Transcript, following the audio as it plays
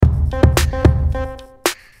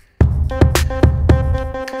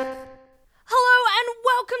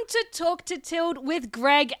Talk to Tild with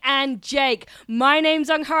Greg and Jake. My name's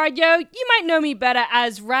Angharyo. You might know me better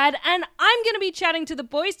as Rad, and I'm going to be chatting to the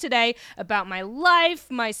boys today about my life,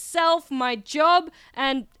 myself, my job,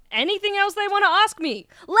 and anything else they want to ask me.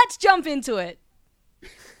 Let's jump into it.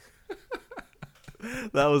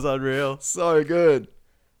 That was unreal. So good.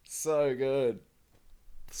 So good.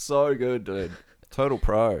 So good, dude. Total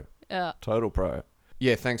pro. Yeah. Total pro.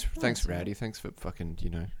 Yeah, thanks, Rowdy. Thanks for fucking,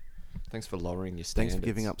 thanks for lowering your standards. Thanks for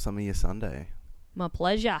giving up some of your Sunday. My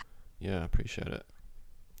pleasure. Yeah, I appreciate it.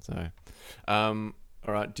 So, all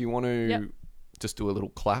right. Do you want to just do a little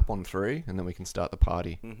clap on 3 and then we can start the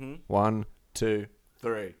party? Mm-hmm. 1, 2,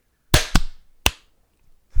 3.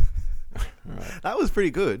 All right. That was pretty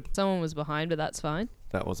good. Someone was behind, but that's fine.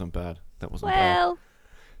 That wasn't bad. Well,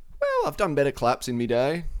 I've done better claps in me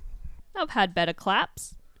day. I've had better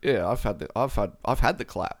claps. Yeah, I've had the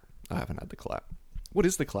clap. I haven't had the clap. What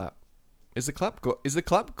is the clap? Is the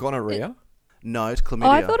clap gonorrhea? No, it's chlamydia. Oh,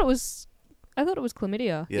 I thought it was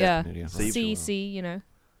chlamydia. Yeah. Chlamydia. So you've- C,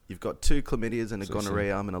 You've got 2 chlamydias and a So-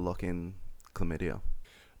 gonorrhea. I'm going to lock in chlamydia.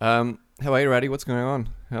 How are you, Raddy? What's going on?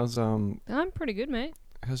 How's I'm pretty good, mate.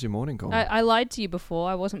 your morning going? I lied to you before.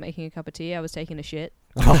 I wasn't making a cup of tea. I was taking a shit.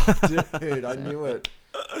 Oh, dude, I knew it.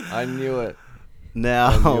 I knew it. Now,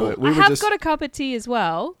 it. I have got a cup of tea as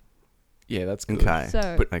well. Yeah, that's good. okay.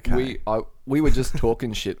 So But Okay. we were just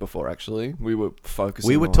talking shit before. Actually, we were focusing.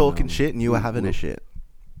 We were on, talking shit and you were having a shit.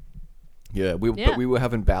 Yeah, but we were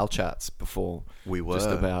having bowel chats before. We were. Just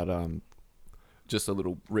about just a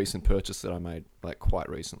little recent purchase that I made like quite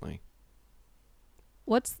recently.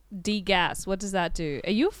 what's degas? What does that do?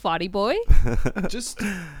 Are you a farty boy? Just,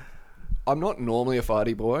 I'm not normally a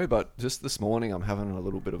farty boy, but just this morning I'm having a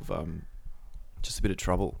little bit of just a bit of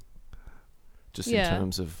trouble. Just in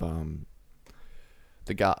terms of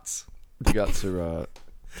the guts. The guts are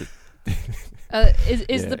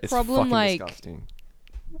Is the it's problem fucking like disgusting.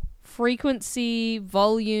 frequency,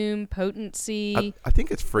 volume, potency? I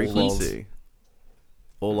think it's frequency.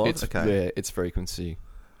 All of? It's, Okay. yeah, it's frequency.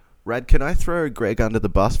 Rad, can I throw Greg under the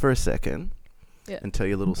bus for a second Yeah. and tell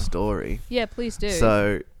you a little story? Yeah, please do.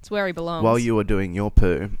 So, it's where he belongs. while you were doing your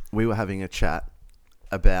poo, we were having a chat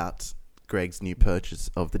about Greg's new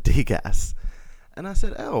purchase of the D-Gas. And I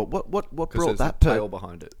said, oh, what brought that tail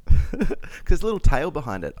behind it? Because little tail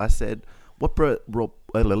behind it. I said, what brought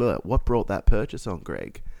that purchase on,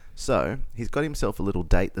 Greg? So, he's got himself a little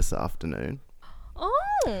date this afternoon.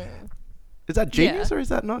 Oh. Is that genius or is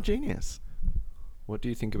that not genius? What do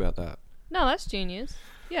you think about that? No, that's genius.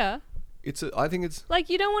 Yeah. I think it's Like,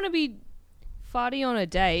 you don't want to be farty on a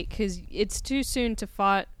date because it's too soon to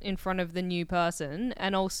fart in front of the new person.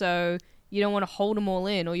 And also, you don't want to hold them all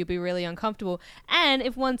in or you'll be really uncomfortable. And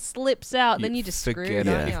if one slips out, then you just screw forget it.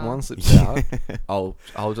 it. aren't If you? one slips out,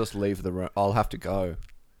 I'll just leave the room. I'll have to go.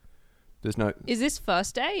 There's no Is this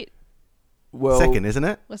first date? well Second, isn't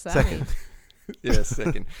it? What's that Second. mean? Yeah,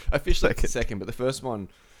 second. Officially it's the second, but the first one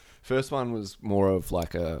was more of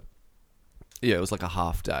like it was like a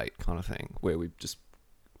half date kind of thing where we just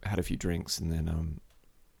had a few drinks and then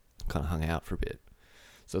kind of hung out for a bit.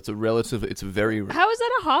 So it's a very How is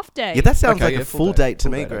that a half day? Yeah, that sounds Okay, like yeah, a full date to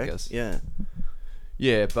full me, date, I Greg. guess. Yeah.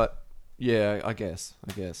 yeah, but yeah, I guess.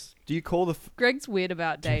 Do you call the Greg's weird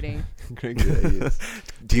about dating. Greg? Yeah, he is.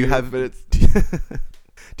 Do you have? But it's Do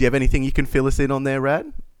you have anything you can fill us in on there,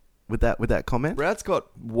 Rad? With that comment? Brad's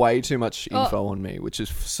got way too much Oh. info on me, which is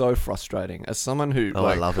so frustrating. As someone who, Oh,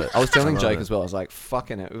 I love it. I was telling I love Jake it. as well. I was like,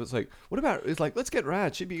 "Fucking it!" It was like, "What about?" It's like, "Let's get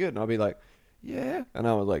Rad. She'd be good." And I'll be like, "Yeah," and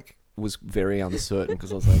I was very uncertain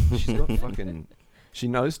because I was like, "She's got fucking, she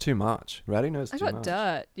knows too much. Raddy knows I too got much."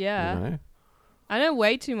 dirt. Yeah. You know? I know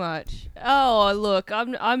way too much. Oh, look,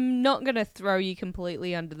 I'm not going to throw you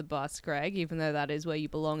completely under the bus, Greg, even though that is where you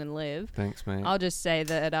belong and live. Thanks, mate. I'll just say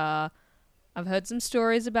that I've heard some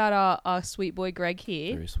stories about our sweet boy Greg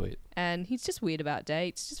here, Very sweet. and he's just weird about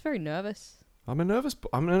dates, just very nervous. I'm a nervous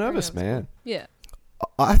nervous man. Yeah.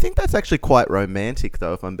 I think that's actually quite romantic,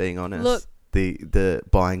 though, if I'm being honest. Look. The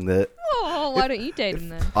buying the... Oh, why don't you date him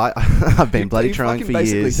then? I've been bloody He trying fucking for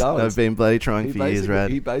basically years. does. I've been bloody trying for years,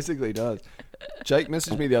 Rad. He basically does. Jake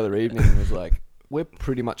messaged me the other evening and was like, "We're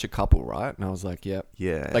pretty much a couple, right?" And I was like, "Yep."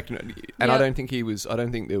 Yeah. Like, and I Yep. don't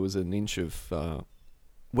think there was an inch of.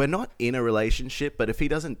 We're not in a relationship, but if he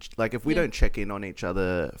doesn't... Like, if we don't check in on each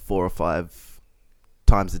other 4 or 5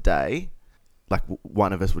 times a day, like,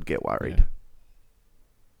 one of us would get worried. Yeah.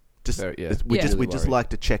 Just Very- yeah. we Yeah. just Really worried. like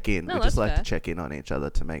to check in. No, we just that's like fair. to check in on each other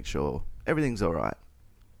to make sure everything's all right.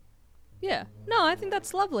 Yeah. No, I think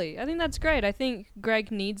that's lovely. I think that's great. I think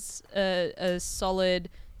Greg needs a solid,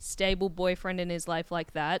 stable boyfriend in his life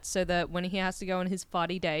like that so that when he has to go on his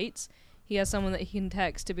farty dates, he has someone that he can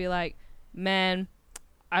text to be like, man,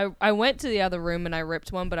 I went to the other room and I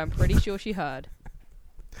ripped one, but I'm pretty sure she heard.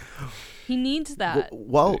 He needs that.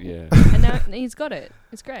 Well, Yeah. And now he's got it.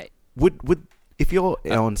 It's great. would if you're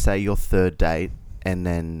on, say, your third date and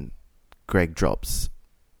then Greg drops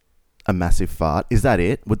a massive fart, is that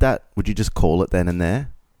it? Would you just call it then and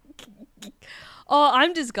there? Oh,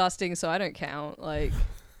 I'm disgusting, so I don't count. Like,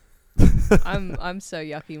 I'm so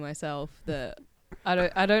yucky myself that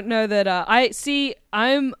I don't know that I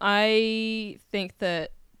think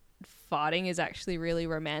that farting is actually really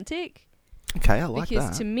romantic. Okay, I like because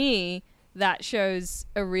that. to me that shows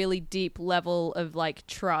a really deep level of like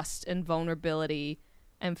trust and vulnerability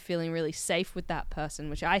and feeling really safe with that person,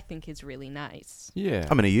 which I think is really nice. Yeah.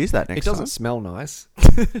 I'm going to use that next It doesn't time. smell nice.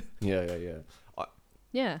 Yeah.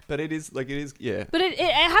 Yeah. But it is, yeah. But it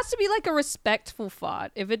has to be like a respectful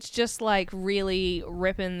fart. If it's just like really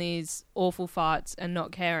ripping these awful farts and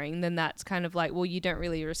not caring, then that's kind of like, well, you don't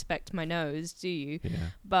really respect my nose, do you? Yeah.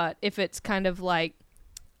 But if it's kind of like,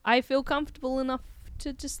 I feel comfortable enough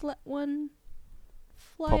to just let one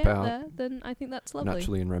fly Pop out out. there, then I think that's lovely.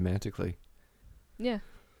 Naturally and romantically. Yeah.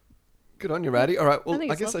 Good on you, Raddy. All right, well,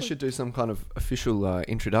 think I it's guess I lovely. should do some kind of official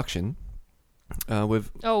introduction. We've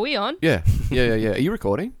Oh, are we on? Yeah. Are you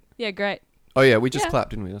recording? Yeah, great. Oh, yeah, we just Yeah. clapped,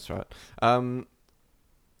 didn't we? That's right.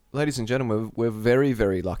 Ladies and gentlemen, we're very,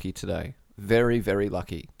 very lucky today. Very, very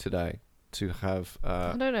lucky today to have...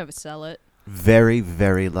 I don't oversell it. Very,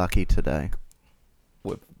 very lucky today.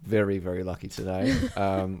 we're very, very lucky today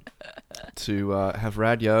to have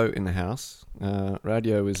Radio in the house.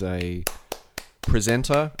 Radio is a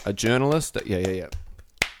presenter, a journalist. Yeah.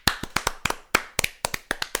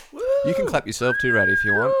 You can clap yourself too, Raddy, if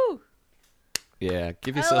you want. Woo! Yeah,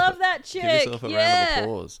 give I yourself love that chick. give yourself a yeah. round of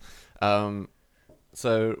applause.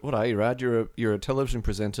 So what are you, Rad? You're a television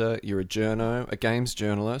presenter. You're a journo, a games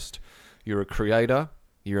journalist. You're a creator.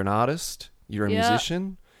 You're an artist. You're a Yeah.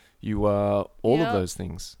 musician. You are all Yeah. of those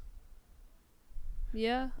things.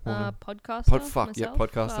 Yeah. Well, Podcaster. Podcaster. myself.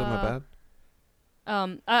 My bad.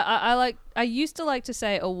 I used to like to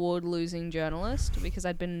say award-losing journalist because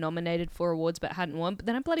I'd been nominated for awards but hadn't won. But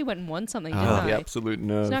then I bloody went and won something, didn't I? The absolute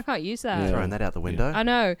nerve. So now I can't use that. Yeah. Throwing that out the window. I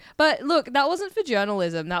know. But look, that wasn't for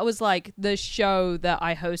journalism. That was like the show that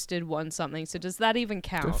I hosted won something. So does that even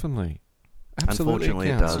count? Definitely. Absolutely, Unfortunately,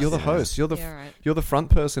 it counts. does, You're the yeah. host. You're the Yeah, right. you're the front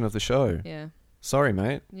person of the show. Yeah. Sorry,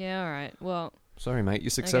 mate. Yeah, all right. Well, Sorry, mate. You're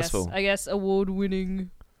successful. I guess award-winning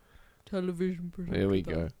television presenter.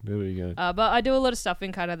 There we go. But I do a lot of stuff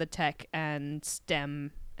in kind of the tech and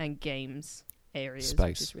STEM and games areas,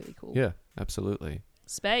 Space. which is really cool. Yeah, absolutely.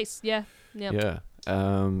 Space, yeah. Yep.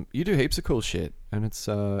 Yeah. You do heaps of cool shit, and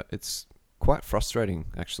it's quite frustrating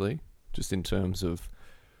actually, just in terms of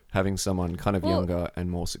having someone kind of Well- younger and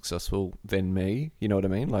more successful than me. You know what I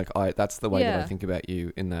mean? Like that's the way that I Yeah. think about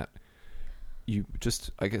you. In that you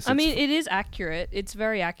just, I guess. I it's mean, it is accurate. It's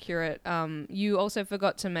very accurate. You also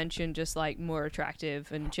forgot to mention just like more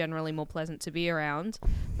attractive and generally more pleasant to be around.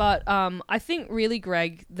 But I think really,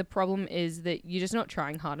 Greg, the problem is that you're just not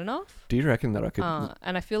trying hard enough. do you reckon that I could?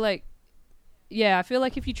 And I feel like,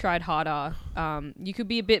 if you tried harder, you could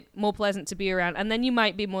be a bit more pleasant to be around, and then you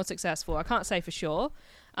might be more successful. I can't say for sure.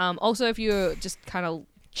 Also, if you're just kind of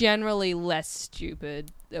generally less stupid,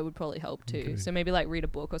 that would probably help too. Okay. So maybe like read a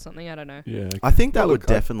book or something. I don't know. Yeah. I think that Well, would look,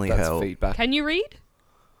 definitely that's help. feedback. Can you read?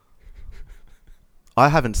 I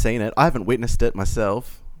haven't seen it. I haven't witnessed it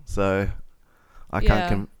myself, so I Yeah,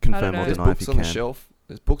 can't I confirm don't know. or There's deny if books you on can. the shelf.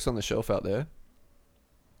 There's books on the shelf out there.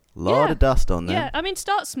 Lot Yeah. of dust on there. Yeah, I mean,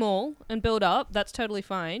 start small and build up. That's totally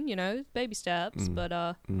fine, baby steps. Mm. But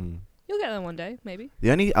Mm. you'll get there one day, maybe.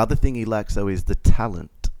 The only other thing he lacks, though, is the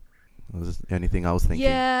talent. That was the only thing I was thinking.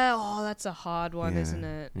 Yeah, that's a hard one, Yeah. isn't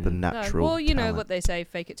it? The Yeah. natural Well, you know talent. what they say,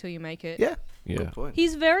 fake it till you make it. Yeah. Yeah. Good point.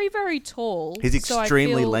 He's very, very tall. He's so I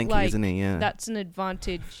extremely feel lanky, like isn't he? Yeah. That's an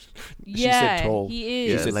advantage. She Yeah, said tall. he She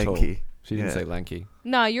yeah, is. said tall. lanky. She didn't Yeah. say lanky.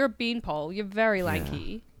 No, you're a beanpole. You're very Yeah.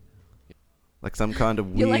 lanky. Like some kind of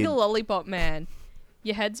You're weird... like a lollipop man.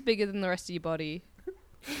 Your head's bigger than the rest of your body.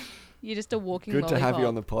 You're just a walking Good lollipop. to have you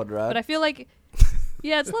on the pod, Rad. But I feel like...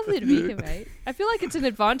 Yeah, it's lovely to be here, mate. I feel like it's an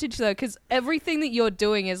advantage, though, because everything that you're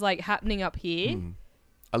doing is, like, happening up here. Mm.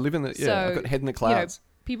 I live in the So, I've got head in the know, clouds.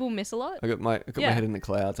 People miss a lot. I got my Yeah. head in the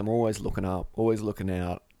clouds. I'm always looking up, always looking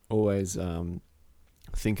out, always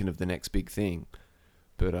thinking of the next big thing.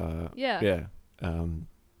 But Yeah. yeah.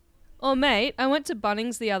 Oh, mate, I went to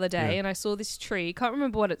Bunnings the other day Yeah. and I saw this tree. Can't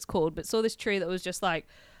remember what it's called, but saw this tree that was just, like,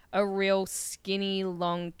 a real skinny,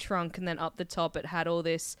 long trunk, and then up the top it had all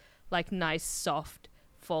this, like, nice, soft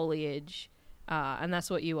foliage. And that's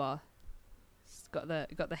what you are. It's got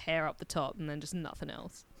the hair up the top and then just nothing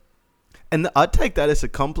else. And I'd take that as a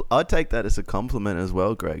compliment as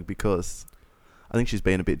well, Greg, because I think she's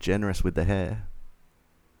been a bit generous with the hair.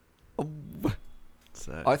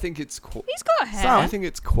 So I think it's He's got hair. Some. I think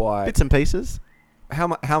it's quite. bits and pieces.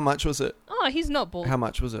 How much was it? Oh, he's not bald. How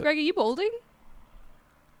much was it? Greg, are you balding?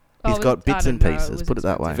 He's got I bits don't and know. pieces, was put it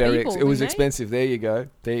that way. expensive. Are you It was balding, mate? expensive. There you go.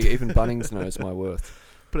 Even Bunnings knows my worth.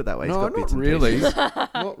 Put it that way. He's No, got not bits and really. pieces.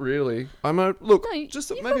 Not really. I'm a look. No,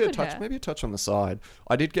 Just you've maybe got a good touch. hair. Maybe a touch on the side.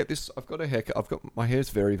 I did get this. I've got a haircut. My hair's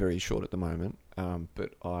very very short at the moment.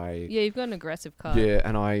 But I. Yeah, you've got an aggressive cut. Yeah,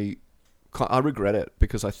 and I regret it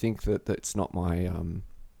because I think that it's not my.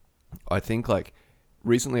 I think like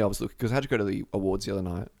recently I was looking because I had to go to the awards the other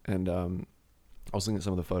night, and I was looking at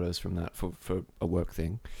some of the photos from that for a work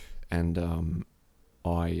thing, and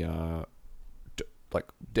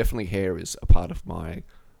definitely hair is a part of my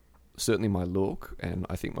certainly my look, and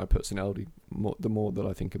I think my personality. The more that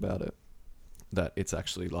I think about it, that it's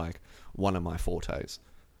actually like one of my fortes.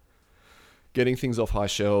 Getting things off high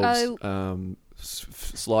shelves,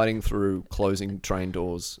 sliding through closing train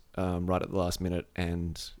doors right at the last minute,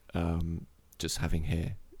 and just having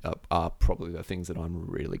hair are probably the things that I'm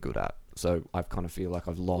really good at. So I kind of feel like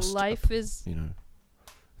I've lost. Life is...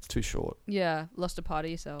 It's too short. Yeah, lost a part of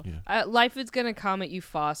yourself. Yeah. Life is going to come at you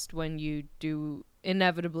fast when you do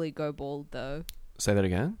inevitably go bald, though. Say that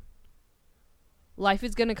again? Life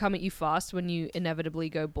is going to come at you fast when you inevitably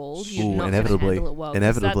go bald. You're Ooh, not inevitably. Gonna handle it well, 'cause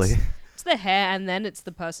Inevitably. It's the hair and then it's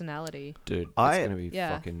the personality. Dude, it's I- going to be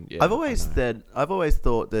Yeah. fucking... Yeah, I've always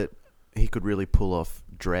thought that he could really pull off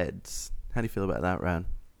dreads. How do you feel about that, Ran?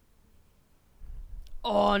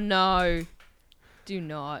 Oh, no. Do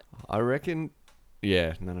not. I reckon...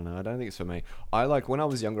 Yeah, no. I don't think it's for me. I like when I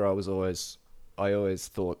was younger. I always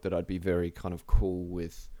thought that I'd be very kind of cool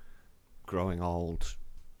with growing old,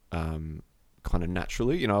 kind of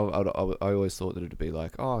naturally. You know, I always thought that it'd be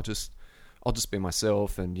like, oh, I'll just be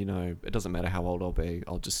myself, and it doesn't matter how old I'll be.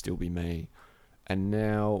 I'll just still be me. And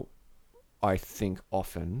now, I think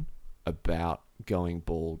often about going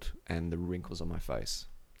bald and the wrinkles on my face.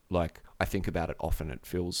 Like I think about it often. It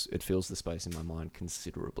fills the space in my mind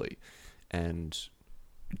considerably. And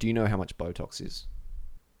do you know how much Botox is?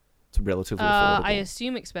 It's relatively affordable. I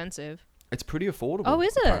assume expensive. It's pretty affordable. Oh,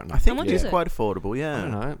 is it? apparently. I think much it is is it? quite affordable, I yeah.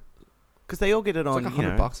 don't know. Because they all get it It's on, like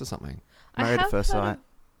 $100 or something. Married at First heard Sight.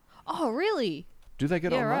 Oh, really? Do they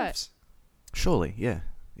get Yeah, on right. lives? Surely, yeah.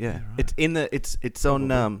 Yeah, right. It's in the it's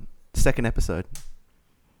on second episode.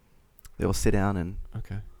 They all sit down and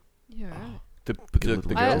Okay. Yeah, right. The Good girls, little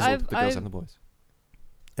the girls. girls and the boys.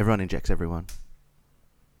 everyone injects everyone.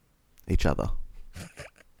 Each other.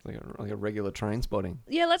 Like a regular train spotting.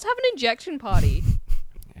 Yeah, let's have an injection party.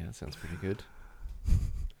 Yeah, that sounds pretty good.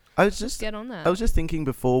 I was Let's just get on that. I was just thinking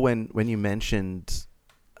before when you mentioned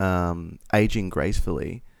aging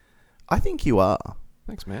gracefully. I think you are.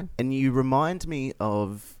 Thanks, man. And you remind me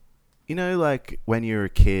of, like when you're a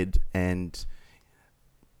kid and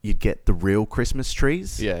you'd get the real Christmas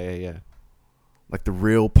trees, Yeah. like the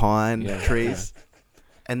real pine Yeah. trees,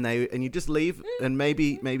 and you just leave, and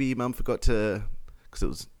maybe your mum forgot to, because it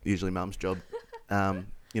was usually mum's job,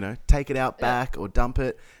 take it out back or dump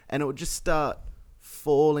it, and it would just start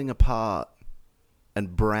falling apart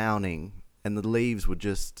and browning, and the leaves would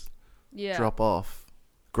just drop off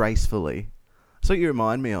gracefully. So you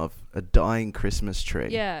remind me of a dying Christmas tree.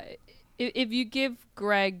 Yeah. If you give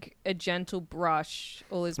Greg a gentle brush,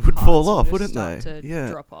 all his Would parts fall will off, just wouldn't start they? To Yeah.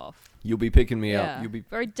 drop off. You'll be picking me Yeah. up. You'll be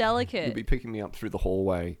very delicate. You'll be picking me up through the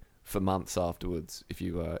hallway for months afterwards if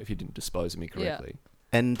you didn't dispose of me correctly.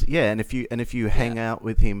 And if you hang out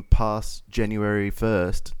with him past January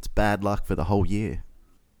 1st, it's bad luck for the whole year.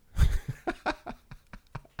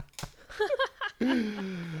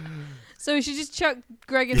 So we should just chuck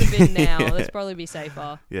Greg in the bin now. Let's probably be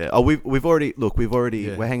safer. Yeah. Oh, we've already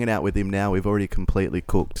Yeah. we're hanging out with him now. We've already completely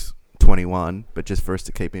cooked 21, but just for us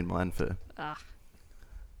to keep in mind for Ah.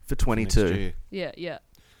 for Next 22. year. Yeah.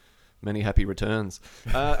 Many happy returns.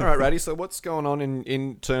 All right, Ratty. So what's going on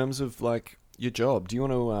in terms of like your job? Do you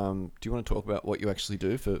want to talk about what you actually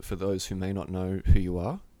do for those who may not know who you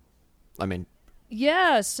are? I mean,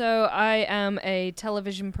 Yeah, so I am a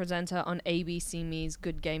television presenter on ABC Me's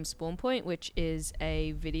Good Game Spawn Point, which is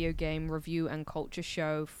a video game review and culture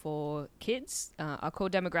show for kids. Our core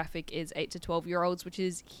demographic is 8 to 12-year-olds, which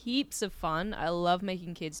is heaps of fun. I love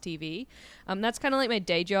making kids TV. That's kind of like my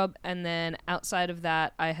day job, and then outside of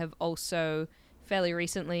that, I have also fairly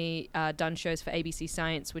recently done shows for ABC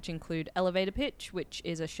Science, which include Elevator Pitch, which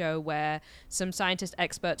is a show where some scientist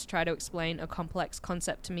experts try to explain a complex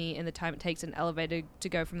concept to me in the time it takes an elevator to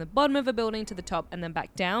go from the bottom of a building to the top and then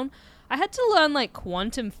back down. I had to learn like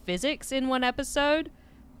quantum physics in one episode,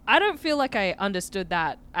 I don't feel like I understood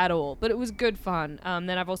that at all, but it was good fun.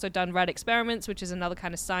 Then I've also done Rad Experiments, which is another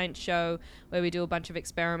kind of science show where we do a bunch of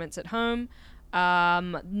experiments at home.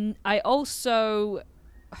 I also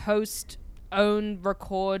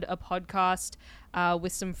record a podcast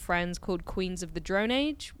with some friends called Queens of the Drone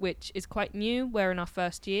Age, which is quite new. We're in our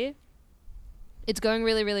first year. It's going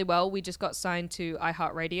really, really well. We just got signed to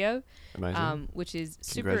iHeartRadio, which is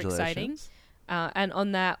super exciting. And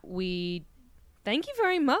on that, thank you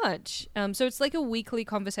very much. So it's like a weekly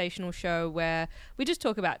conversational show where we just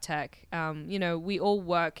talk about tech. We all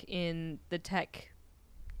work in the tech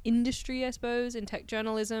industry, I suppose, in tech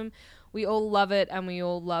journalism. We all love it, and we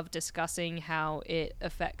all love discussing how it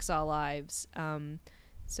affects our lives.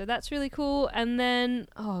 So that's really cool. And then,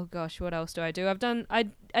 oh gosh, what else do I do?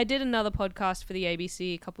 I did another podcast for the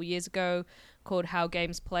ABC a couple years ago called How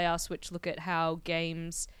Games Play Us, which look at how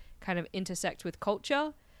games kind of intersect with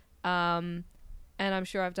culture. And I'm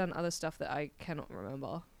sure I've done other stuff that I cannot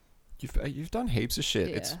remember. You've done heaps of shit.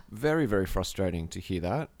 Yeah. It's very, very frustrating to hear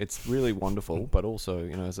that. It's really wonderful, but also,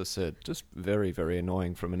 as I said, just very, very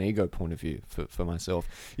annoying from an ego point of view for myself.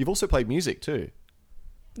 You've also played music too.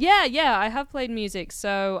 Yeah, I have played music.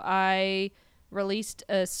 So I released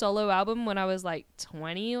a solo album when I was like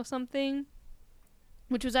 20 or something,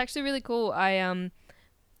 which was actually really cool.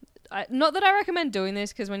 Not that I recommend doing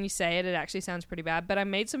this, because when you say it actually sounds pretty bad, but I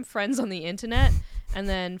made some friends on the internet and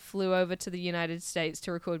then flew over to the United States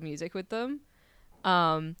to record music with them.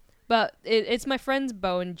 But it's my friends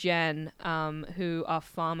Bo and Jen, who are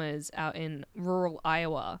farmers out in rural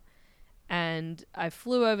Iowa. And I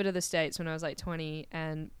flew over to the States when I was like 20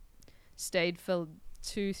 and stayed for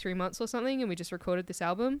 2-3 months or something, and we just recorded this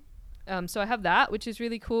album. So I have that, which is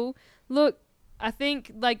really cool. Look, I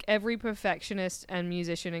think like every perfectionist and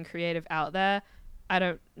musician and creative out there, I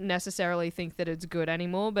don't necessarily think that it's good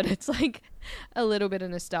anymore, but it's like a little bit of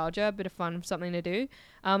nostalgia, a bit of fun, something to do.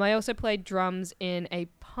 I also played drums in a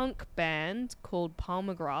punk band called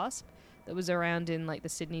Palmer Grasp that was around in like the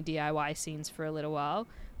Sydney DIY scenes for a little while,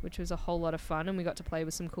 which was a whole lot of fun, and we got to play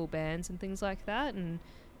with some cool bands and things like that, and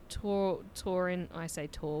tour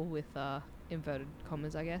with inverted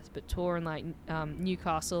commas, I guess, but tour in like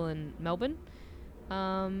Newcastle and Melbourne.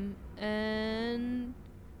 And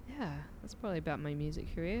yeah, that's probably about my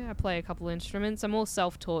music career. I play a couple instruments. I'm all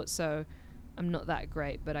self-taught, so I'm not that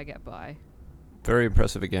great, but I get by. Very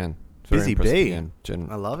impressive again. Busy bee. Again, Jen,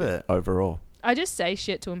 I love it. Overall. I just say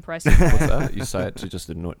shit to impress you. What's that? You say it to just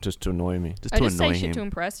to annoy me. Just I to just say annoy shit him. to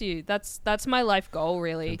impress you. That's my life goal,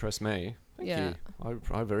 really. Impress me. Thank Yeah. you.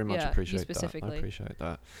 I very much Yeah, appreciate you specifically. that. I appreciate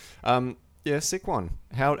that. Yeah, sick one.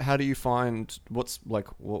 How do you find what's like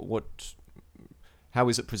what how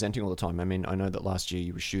is it presenting all the time? I mean, I know that last year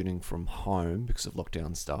you were shooting from home because of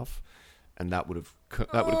lockdown stuff, and that would have come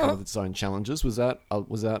with its own challenges. Was that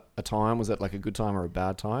a time? Was that like a good time or a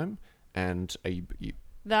bad time? And are you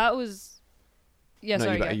That was... Yeah, no,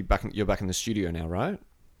 sorry. you're back in the studio now, right?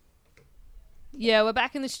 Yeah, we're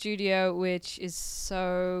back in the studio, which is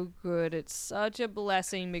so good. It's such a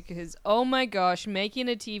blessing because, oh my gosh, making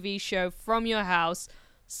a TV show from your house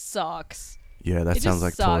sucks. Yeah, that It sounds just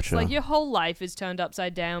like sucks. torture. Like, your whole life is turned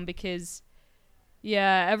upside down because,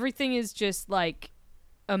 yeah, everything is just, like,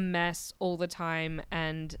 a mess all the time,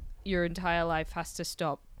 and your entire life has to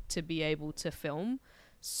stop to be able to film.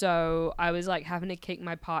 So I was, like, having to kick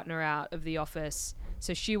my partner out of the office,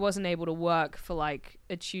 so she wasn't able to work for, like,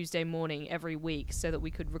 a Tuesday morning every week so that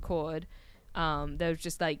we could record. There was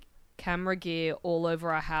just, like, camera gear all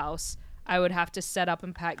over our house. I would have to set up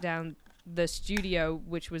and pack down the studio,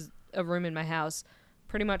 which was a room in my house,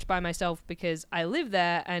 pretty much by myself because I live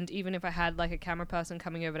there, and even if I had like a camera person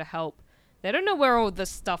coming over to help, they don't know where all the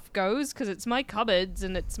stuff goes because it's my cupboards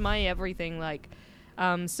and it's my everything, like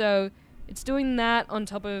so it's doing that on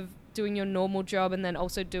top of doing your normal job and then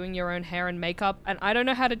also doing your own hair and makeup, and I don't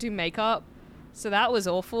know how to do makeup, so that was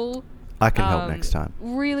awful. I can help next time.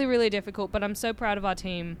 Really, really difficult, but I'm so proud of our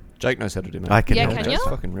team. Jake knows how to do makeup. I can Yeah, help can next you?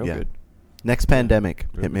 time. Fucking real good. Next pandemic,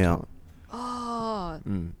 Real hit me good up. Oh,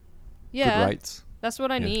 Mm. yeah. Good rates. That's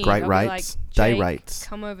what I Yeah. need. Great I'll be rates. like, Day "Jake, rates."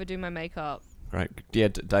 Come over, do my makeup. Right. Yeah,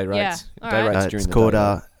 day rates. Yeah, Day alright. rates during It's the called day,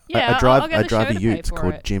 right? Yeah, I drive I'll get the a show to pay ute. It's for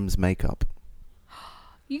called it. Jim's Makeup.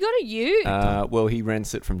 You got a ute? Well, he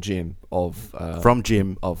rents it from Jim of From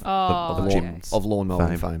Jim. of Oh, of okay. lawn of lawn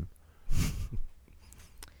mowing Fame. fame.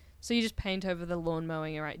 So you just paint over the lawn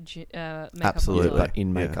mowing, right? Makeup Absolutely. on the But in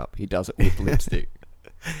Yeah. makeup, he does it with lipstick.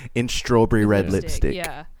 In strawberry red Yeah. lipstick.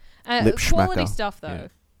 Yeah. Lip Quality schmacker. stuff, though. Yeah.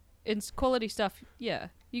 It's quality stuff, yeah.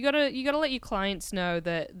 You gotta let your clients know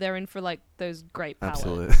that they're in for, like, those great palettes.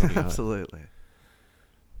 Absolutely. Yeah. Absolutely.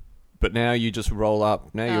 But now you just roll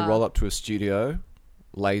up. Now you Ah. roll up to a studio,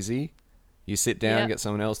 lazy. You sit down, Yeah. get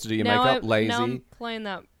someone else to do your Now makeup, Now I'm lazy. playing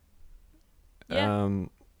that. Yeah.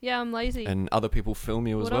 Yeah, I'm lazy. And other people film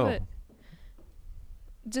you as What of well. it?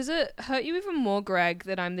 Does it hurt you even more, Greg,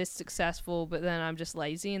 that I'm this successful, but then I'm just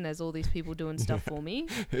lazy and there's all these people doing stuff for me?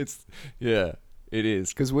 It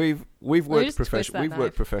is because we've just worked twist that we've worked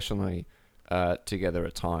knife. professionally together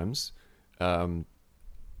at times, and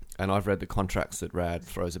I've read the contracts that Rad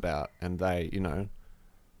throws about, and they,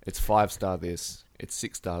 it's 5-star this, it's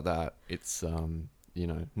 6-star that, it's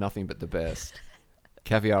nothing but the best,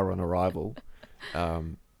 caviar on arrival.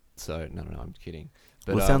 So no, I'm kidding.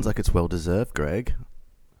 But Well, it sounds like it's well deserved, Greg.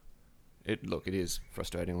 it is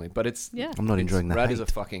frustratingly, but it's Yeah. I'm not enjoying that. Rad is a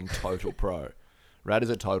fucking total pro. Rad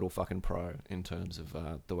is a total fucking pro in terms of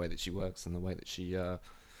the way that she works and the way that she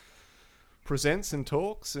presents and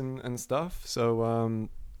talks and stuff. So,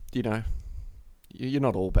 you're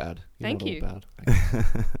not all bad. Thank you. All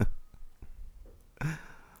bad.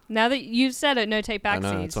 Now that you've said it, no take I backsies.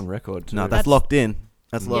 know, it's on record too. No, that's locked in.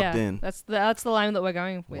 That's locked yeah, in. That's the line that we're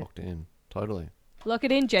going with. Locked in. Totally. Lock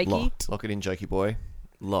it in, Jakey. Locked. Lock it in, Jakey boy.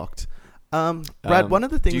 Locked. Brad, one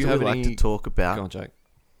of the things do you that we have like to any- talk about. Go on, Jake.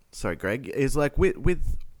 Sorry, Greg, is like with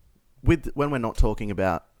when we're not talking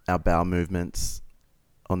about our bowel movements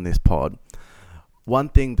on this pod, one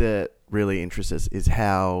thing that really interests us is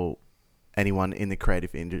how anyone in the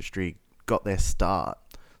creative industry got their start.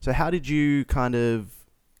 So how did you kind of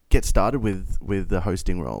get started with the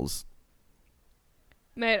hosting roles?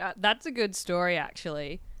 Mate, that's a good story,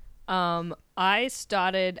 actually. I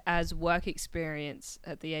started as work experience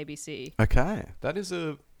at the ABC. Okay. That is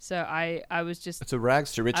So I was just... it's a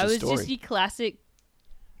rags to riches I was story. just your classic...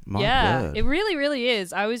 My yeah, word. it really, really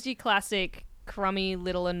is. I was your classic crummy,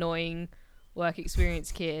 little annoying work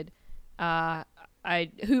experience kid. Who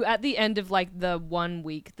at the end of like the 1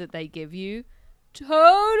 week that they give you,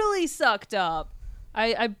 totally sucked up.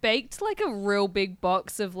 I baked like a real big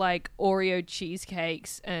box of like Oreo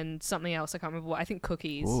cheesecakes and something else. I can't remember what. I think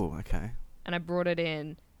cookies. Oh, okay. And I brought it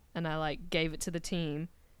in and I like gave it to the team.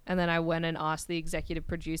 And then I went and asked the executive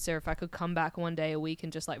producer if I could come back one day a week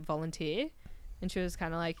and just like volunteer. And she was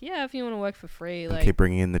kind of like, yeah, if you want to work for free, And like, keep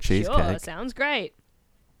bringing in the cheesecake. sure, sounds great.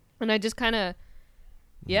 And I just kind of,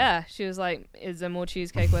 yeah, she was like, is there more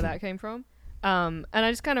cheesecake where that came from? And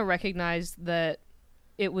I just kind of recognized that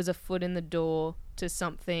it was a foot in the door to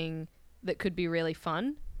something that could be really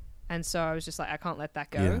fun. And so I was just like, I can't let that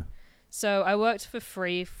go. Yeah. So I worked for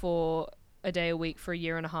free for a day a week for 1.5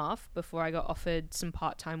 years before I got offered some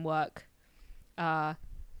part-time work, puppeteering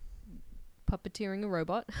a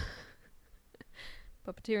robot.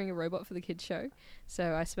 Puppeteering a robot for the kids show.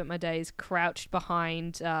 So I spent my days crouched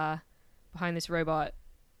behind this robot,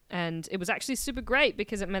 and it was actually super great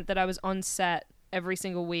because it meant that I was on set every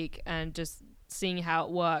single week and just seeing how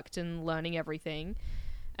it worked and learning everything.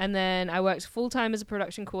 And then I worked full-time as a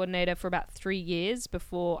production coordinator for about 3 years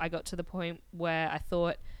before I got to the point where I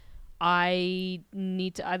thought I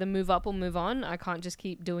need to either move up or move on. I can't just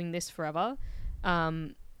keep doing this forever.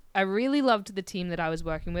 I really loved the team that I was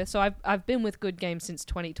working with. So I've been with Good Games since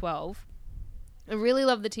 2012. I really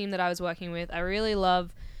love the team that I was working with. I really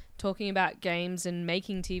love talking about games and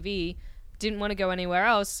making TV. Didn't want to go anywhere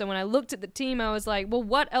else. So when I looked at the team, I was like, well,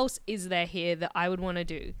 what else is there here that I would want to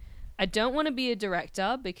do? I don't want to be a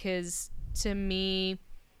director because to me,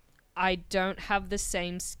 I don't have the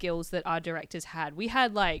same skills that our directors had. We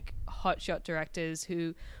had like hotshot directors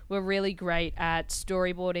who were really great at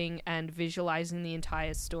storyboarding and visualizing the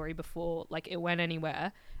entire story before like it went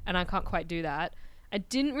anywhere, and I can't quite do that. I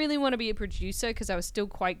didn't really want to be a producer because I was still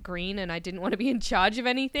quite green and I didn't want to be in charge of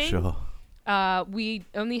anything. Sure. We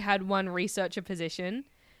only had one researcher position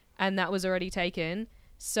and that was already taken.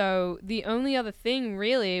 So the only other thing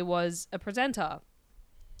really was a presenter.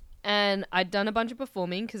 And I'd done a bunch of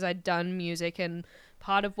performing because I'd done music, and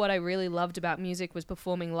part of what I really loved about music was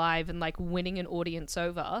performing live and like winning an audience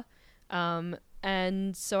over.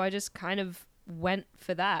 And so I just kind of went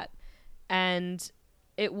for that. And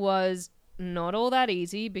it was not all that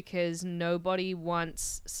easy because nobody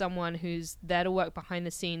wants someone who's there to work behind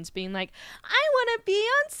the scenes being like, I want to be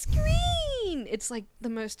on screen. It's like the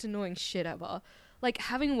most annoying shit ever. Like,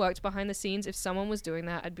 having worked behind the scenes, if someone was doing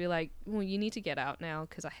that, I'd be like, well, you need to get out now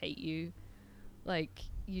because I hate you. Like,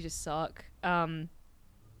 you just suck. So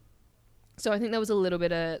I think there was a little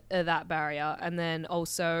bit of that barrier. And then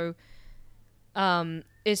also,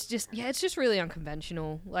 it's just really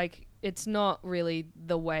unconventional. Like, it's not really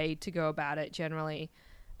the way to go about it generally.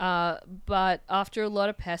 But after a lot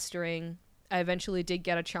of pestering, I eventually did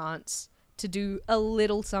get a chance to do a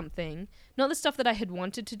little something. Not the stuff that I had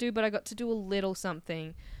wanted to do, but I got to do a little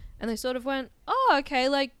something. And they sort of went, oh, okay,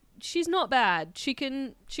 like, she's not bad. She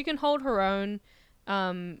can hold her own.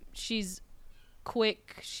 She's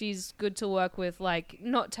quick. She's good to work with. Like,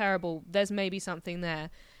 not terrible. There's maybe something there.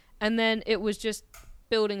 And then it was just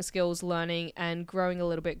building skills, learning, and growing a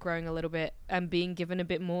little bit, and being given a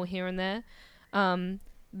bit more here and there.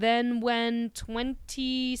 Then when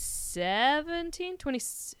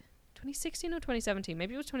 2016 or 2017,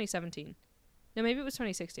 maybe it was 2017. No, maybe it was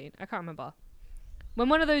 2016. I can't remember. When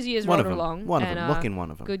one of those years rolled along, one of them, lock in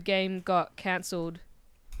one of them. Good Game got cancelled.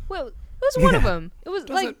 Well, it was one of them. It was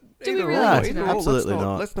like, do we really need to know? Absolutely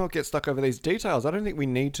not. Let's not get stuck over these details. I don't think we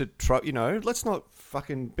need to try. Let's not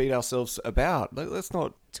fucking beat ourselves about. Let's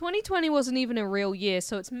not. 2020 wasn't even a real year,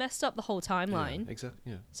 so it's messed up the whole timeline. Yeah,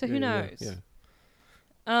 exactly. Yeah. So who knows? Yeah.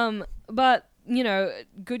 But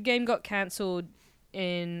Good Game got cancelled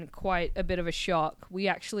in quite a bit of a shock. We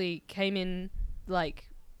actually came in like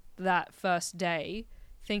that first day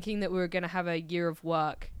thinking that we were going to have a year of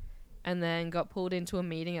work, and then got pulled into a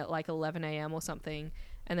meeting at like 11 a.m. or something,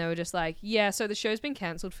 and they were just like, yeah, so the show's been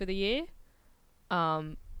cancelled for the year,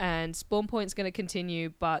 and Spawn Point's going to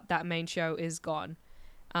continue, but that main show is gone.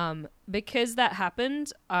 Because that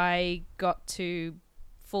happened, I got to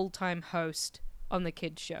full-time host on the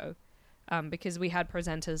kids show, because we had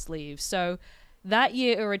presenters leave. So that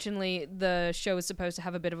year, originally, the show was supposed to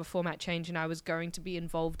have a bit of a format change, and I was going to be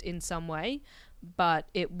involved in some way, but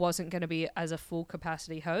it wasn't going to be as a full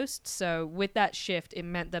capacity host. So with that shift, it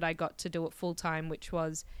meant that I got to do it full time, which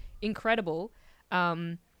was incredible.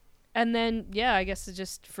 And then, yeah, I guess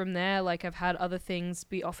just from there, like, I've had other things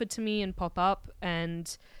be offered to me and pop up,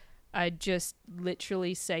 and I just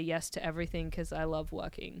literally say yes to everything because I love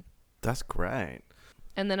working. That's great.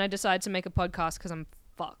 And then I decided to make a podcast because I'm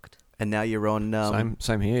fucked. And now you're on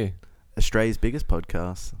same here. Australia's biggest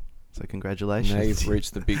podcast. So congratulations. Now you've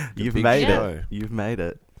reached the big. You've big made show. it. You've made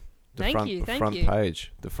it. Thank you. The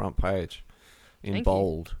front page, in Thank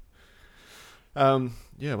bold.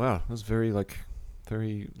 Yeah. Wow. That was very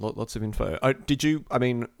lots of info. Did you? I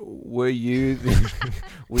mean, were you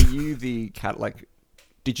the cat? Like,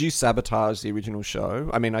 did you sabotage the original show?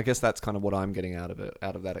 I mean, I guess that's kind of what I'm getting out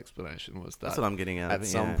of that explanation was that. That's what I'm getting out of it. At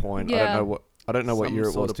some point, Yeah. I don't know what year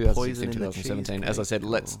it was. 2016, 2017. As I said,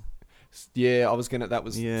 Yeah, I was gonna. That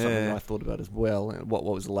was something I thought about as well. And what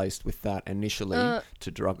was laced with that initially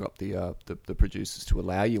to drug up the producers to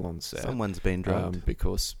allow you on set. Someone's been drugged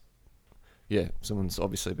because, someone's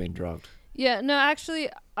obviously been drugged. Yeah, no, actually,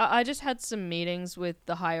 I just had some meetings with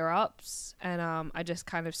the higher ups, and I just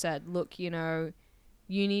kind of said, look, you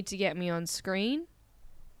need to get me on screen.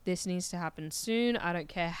 This needs to happen soon. I don't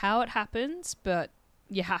care how it happens, but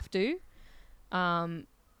you have to.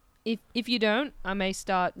 If you don't, I may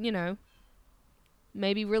start,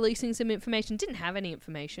 maybe releasing some information. Didn't have any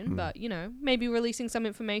information, but, maybe releasing some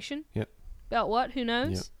information. Yep. About what? Who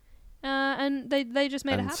knows? Yep. And they just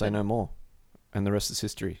made it happen. Say no more. And the rest is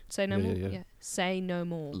history. Say no more? Yeah. Say no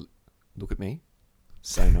more. Look at me.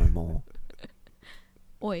 Say no more.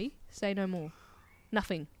 Oi, say no more.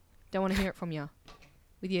 Nothing. Don't want to hear it from you.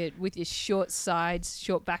 With your short sides,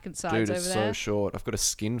 short back and sides. Dude, over it's there. so short. I've got a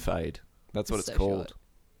skin fade. That's what it's so called.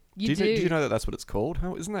 Short. Do you know that that's what it's called?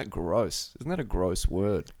 How isn't that gross? Isn't that a gross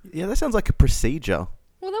word? Yeah, that sounds like a procedure.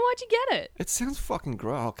 Well, then why'd you get it? It sounds fucking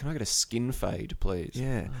gross. Oh, can I get a skin fade, please?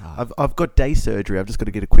 Yeah. I've got day surgery. I've just got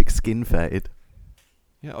to get a quick skin fade.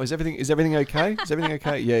 Yeah. Oh, is everything okay? Is everything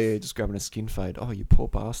okay? Yeah. Just grabbing a skin fade. Oh, you poor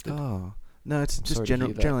bastard. Oh. No, it's I'm just sorry to hear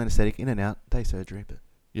that. general anesthetic, in and out, day surgery. But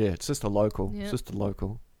Yeah, it's just a local. Yep. It's just a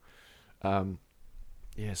local.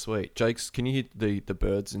 Yeah, sweet. Jake's, can you hear the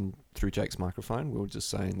birds through Jake's microphone? We were just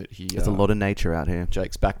saying that there's a lot of nature out here.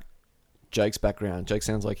 Jake's background. Jake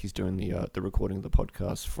sounds like he's doing the recording of the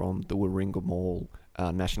podcast from the Warringah Mall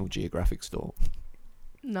National Geographic store.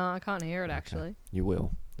 No, I can't hear it, actually. You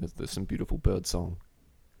will. There's some beautiful bird song.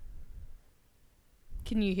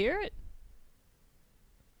 Can you hear it?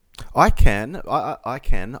 I can. I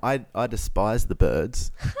can. I despise the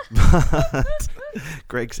birds. But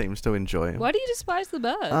Greg seems to enjoy them. Why do you despise the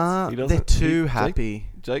birds? He doesn't- They're too Jake- happy.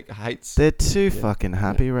 Jake hates... They're too fucking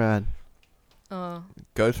happy, Rad. Oh.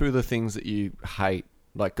 Go through the things that you hate.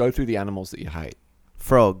 Like, go through the animals that you hate.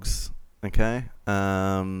 Frogs, okay?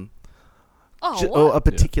 Oh, Or a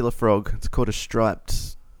particular frog. It's called a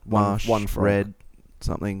striped marsh one frog. red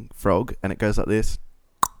something frog, and it goes like this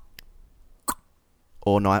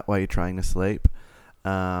all night while you're trying to sleep.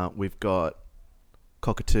 We've got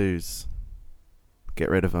cockatoos. Get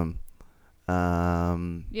rid of them.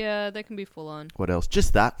 Yeah, they can be full on. What else?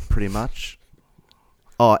 Just that, pretty much.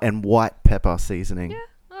 Oh, and white pepper seasoning. Yeah,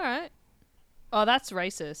 all right. Oh, that's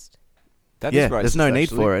racist. That Yeah, is racist, there's no need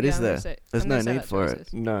actually. for it, Yeah, is I'm gonna there? say- There's I'm no gonna say need that's for it.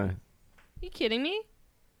 racist. No. You kidding me?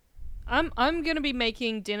 I'm gonna be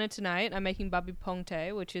making dinner tonight. I'm making babi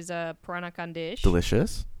pongte, which is a peranakan dish.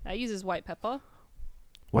 Delicious. That uses white pepper.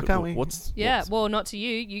 Why can't we? What's Well, not to you.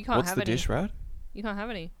 You can't what's have the any. dish, Rad? You can't have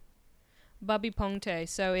any. Babi pongte.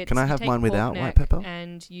 So it's. Can I you have take mine pork without white neck pepper?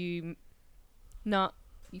 And you, nah,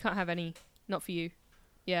 you can't have any. Not for you.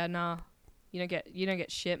 Yeah, nah. You don't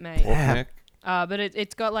get shit, mate. Pork Yeah. neck? But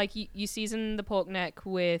it's got like you season the pork neck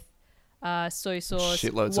with soy sauce,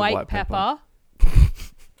 Shitloads of white white pepper.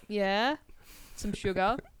 Yeah, some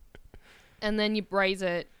sugar, and then you braise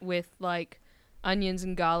it with like onions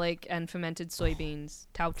and garlic and fermented soybeans,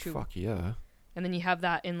 taochu, Fuck yeah. and then you have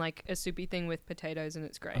that in like a soupy thing with potatoes, and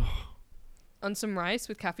it's great. On some rice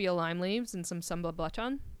with kaffir lime leaves and some sambal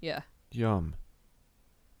belacan. Yeah, Yum.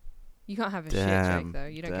 you can't have a shit, Jake, Damn. though.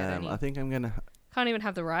 You don't get Damn. any. I think I'm gonna. Can't even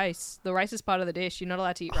have the rice. The rice is part of the dish. You're not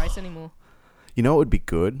allowed to eat rice anymore. You know what would be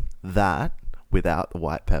good? That without the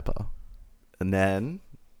white pepper, and then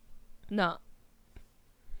No.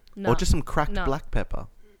 or just some cracked No. black pepper.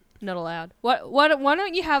 Not allowed. Why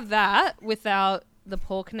don't you have that without the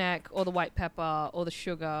pork neck or the white pepper or the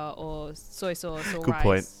sugar or soy sauce or Good rice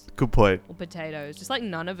point. Good point. or potatoes? Just like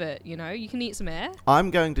none of it, you know? You can eat some air.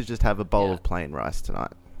 I'm going to just have a bowl Yeah. of plain rice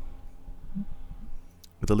tonight,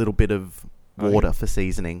 with a little bit of Oh, water yeah. for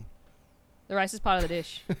seasoning. The rice is part of the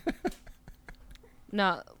dish.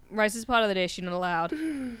 No, rice is part of the dish. You're not allowed.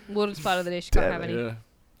 Water's part of the dish. You can't Damn have it. any. Yeah.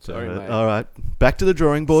 Sorry, mate. All right, back to the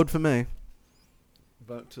drawing board for me.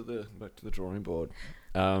 Back to the drawing board.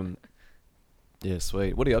 Yeah,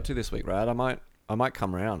 sweet. What are you up to this week, Rad? I might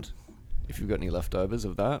come round if you've got any leftovers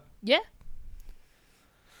of that. Yeah.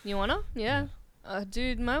 You wanna? Yeah.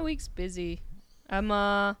 Dude, my week's busy.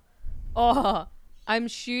 I'm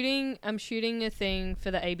shooting a thing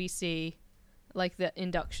for the ABC, like the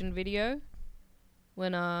induction video.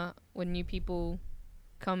 When new people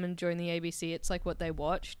come and join the ABC, it's like what they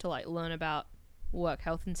watch to like learn about work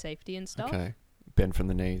health and safety and stuff. Okay. Bend from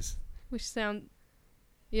the knees. Which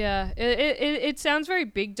it sounds very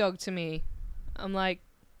big dog to me. I'm like,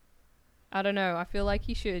 I don't know. I feel like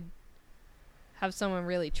you should have someone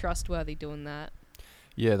really trustworthy doing that.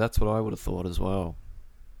 Yeah, that's what I would have thought as well.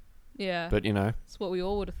 Yeah, But you know, it's what we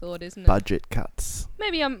all would have thought, isn't it? Budget cuts.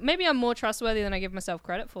 Maybe I'm more trustworthy than I give myself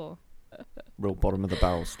credit for. real bottom of the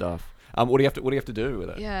barrel stuff. What do you have to do with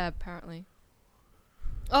it? Yeah, apparently.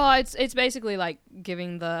 Oh, it's basically like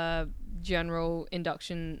giving the general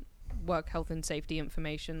induction work health and safety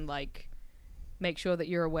information, like make sure that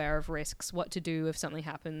you're aware of risks, what to do if something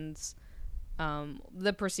happens,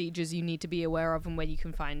 the procedures you need to be aware of and where you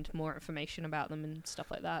can find more information about them and stuff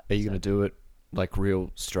like that. Are you going to do it like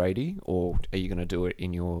real straighty, or are you going to do it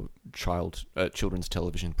in your children's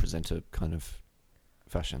television presenter kind of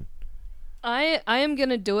fashion? I am going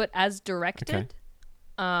to do it as directed.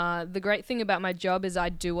 Okay. The great thing about my job is I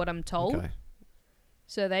do what I'm told. Okay.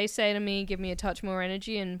 So they say to me, give me a touch more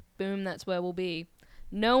energy, and boom, that's where we'll be.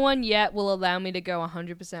 No one yet will allow me to go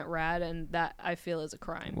 100% rad, and that I feel is a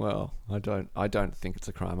crime. Well, I don't think it's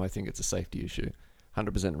a crime. I think it's a safety issue.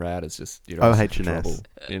 100% rad is just OH&S. trouble,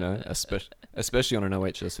 you know, especially on an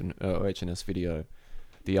OH&S video.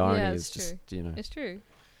 The irony Yeah, is it's just true. It's true.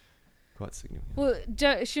 quite significant. Well,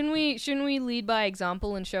 shouldn't we lead by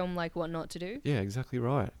example and show them like what not to do? Yeah, exactly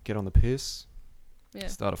right. Get on the piss. Yeah.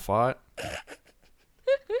 Start a fight.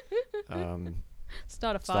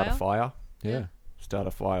 Start a fire. Start a fire. Yeah. Yeah. Start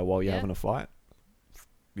a fire while you're Yeah. having a fight.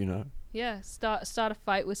 You know, Yeah. Start a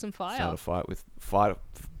fight with some fire. start a fight with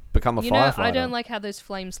become a you know, firefighter. I don't like how those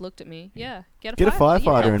flames looked at me. Yeah. Get a Get a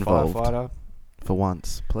firefighter Yeah. involved. Firefighter. For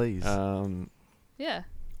once, please. Yeah.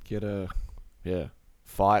 Get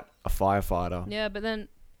fight a firefighter Yeah, but then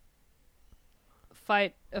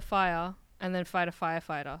fight a fire and then fight a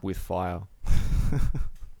firefighter with fire.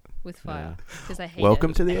 with fire because I hate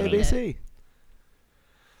Welcome it. to the I hate it. ABC.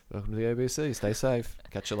 Welcome to the ABC. Stay safe.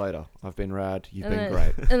 Catch you later. I've been rad. You've And been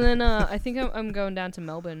then- great. And then I think I'm going down to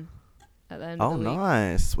Melbourne at the end Oh, of the week.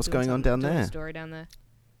 nice. What's Doing going on some- down doing a there? story down there.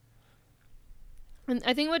 And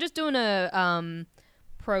I think we're just doing a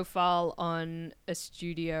profile on a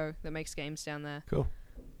studio that makes games down there. Cool.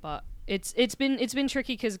 But it's been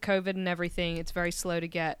tricky because of COVID and everything. It's very slow to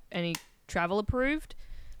get any travel approved,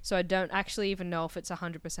 so I don't actually even know if it's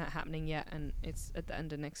 100% happening yet. And it's at the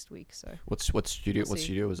end of next week. So What studio? We'll What see.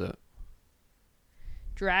 studio is it?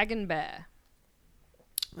 Dragon Bear.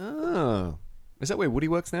 Oh, is that where Woody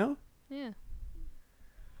works now? Yeah.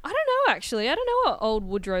 I don't know actually. I don't know what old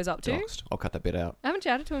Woodrow's up to. Doxed. I'll cut that bit out. I haven't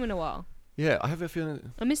chatted to him in a while. Yeah, I have a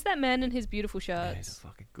feeling. I miss that man and his beautiful Yeah, he's a shirts.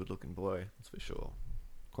 fucking good-looking boy. That's for sure.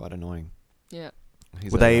 Quite annoying. Yeah.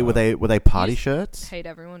 He's Were they party You just shirts? Hate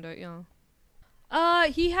everyone, don't you?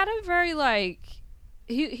 He had a very like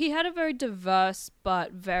he had a very diverse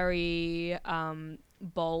but very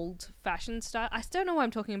bold fashion style. I still don't know why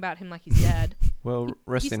I'm talking about him like he's dead. Well,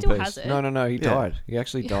 rest he in still peace. has it. No, he Yeah. died. He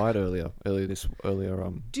actually died earlier.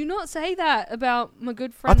 Do not say that about my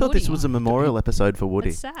good friend I thought Woody. this was a memorial episode for Woody.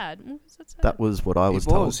 That's sad. Why was that sad? That was what I was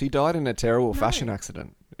He told. was. He died in a terrible No. fashion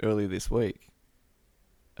accident earlier this week.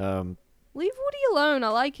 Leave Woody alone. I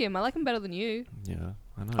like him. I like him better than you. Yeah,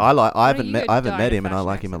 I know. I Why haven't don't met you go I haven't die met in a him, and I fashion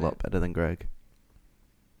like him a lot accident? better than Greg.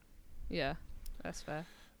 Yeah, that's fair.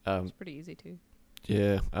 It's pretty easy too.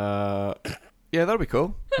 Yeah. Yeah, that'll be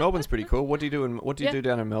cool. Melbourne's pretty cool. What do you do? What do you Yeah. do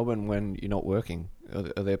down in Melbourne when you're not working?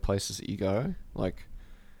 Are there places that you go? Like,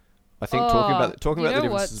 I think talking about you the know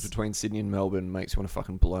differences what's- between Sydney and Melbourne makes me want to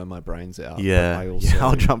fucking blow my brains out. But Yeah, I also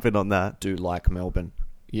I'll jump in on that. do like Melbourne.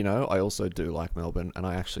 You know, I also do like Melbourne, and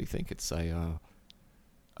I actually think it's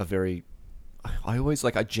a very. I always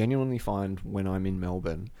I genuinely find when I'm in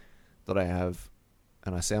Melbourne that I have,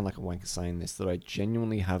 and I sound like a wanker saying this, that I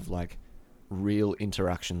genuinely have like real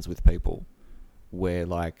interactions with people, where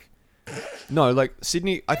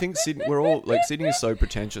Sydney. I think Sydney. We're all Sydney is so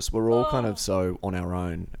pretentious. We're all kind of so on our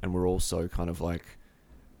own, and we're all so kind of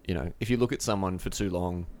if you look at someone for too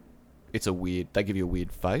long, they give you a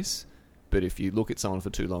weird face. But if you look at someone for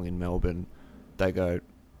too long in Melbourne, they go,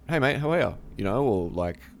 "Hey mate, how are you?" Or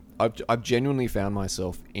I've genuinely found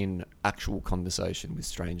myself in actual conversation with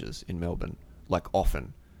strangers in Melbourne,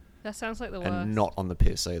 often, That sounds like the worst. and not on the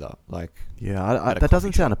piss either. Yeah, At a that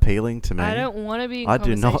doesn't coffee sound appealing to me. I don't want to be in I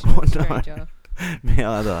do conversation not with a want- stranger. Me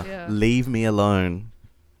either. Yeah. Leave me alone.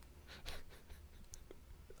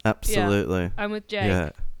 Absolutely. I'm with Jake.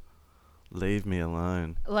 Yeah. Leave me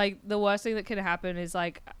alone. Like, the worst thing that could happen is,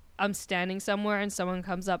 I'm standing somewhere and someone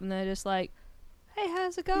comes up and they're just like, hey,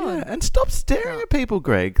 how's it going? Yeah, and stop staring at people,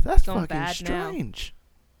 Greg. That's gone fucking bad now. strange.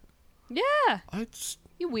 Yeah. I just,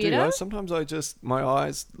 You dude, weirdo. sometimes my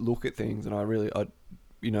eyes look at things,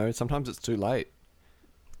 and sometimes it's too late.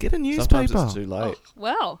 Get a Sometimes newspaper. it's too late. Oh,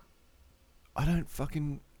 well,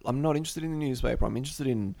 I'm not interested in the newspaper. I'm interested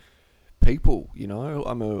in people.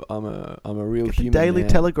 I'm a real Get the human. Daily man.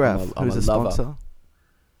 Telegraph, I'm who's a lover. sponsor.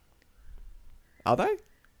 Are they?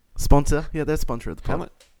 Sponsor? Yeah, they're sponsor of the How pod.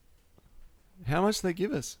 much? How much do they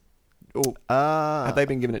give us? Or Have have they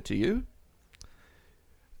been giving it to you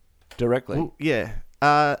directly? Well, yeah.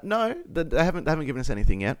 No, they haven't given us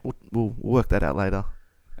anything yet. We'll work that out later.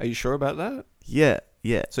 Are you sure about that? Yeah.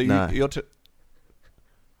 So no. you're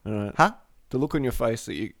all right. Huh? The look on your face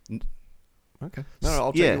that you. Okay. No,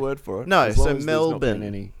 I'll take Yeah. your word for it. No, as long so as there's not been Melbourne.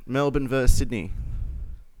 Any... Melbourne versus Sydney.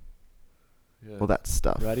 Yeah. Well, that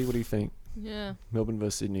stuff. Ratty, what do you think? yeah. Melbourne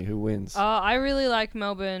versus Sydney, who wins? I really like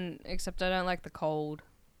Melbourne, except I don't like the cold.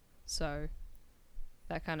 So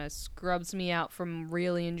that kind of scrubs me out from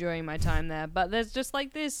really enjoying my time there. But there's just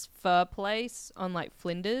this fur place on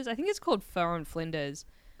Flinders. I think it's called Fur on Flinders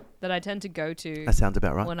that I tend to go to That sounds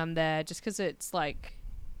about right. when I'm there, just because it's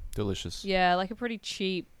Delicious. yeah, a pretty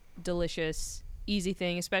cheap, delicious, easy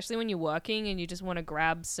thing, especially when you're working and you just want to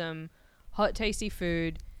grab some hot, tasty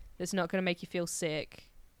food that's not going to make you feel sick.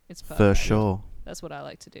 It's perfect. For sure. That's what I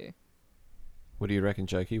like to do. What do you reckon,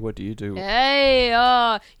 Jakey? What do you do? Hey,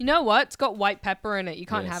 you know what? It's got white pepper in it. You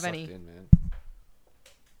can't Yeah, have sucked any. in, man.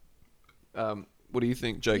 What do you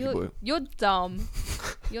think, Jakey boy? You're dumb.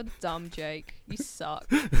 You're dumb, Jake. You suck.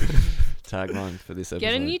 Tagline for this episode.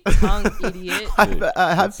 Get a new tongue, idiot. I have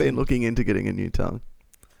that's been looking into getting a new tongue.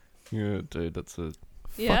 Yeah, dude, that's a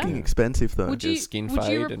Yeah? Fucking expensive though. Would you- skin would you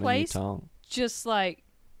fade and a new replace- tongue. Just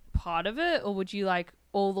part of it, or would you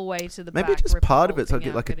all the way to the Maybe back? just rip the part of whole it, so I thing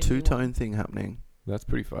get out, a get a new one? two-tone thing happening, That's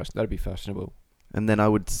pretty fashion. That'd be fashionable. and then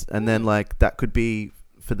that could be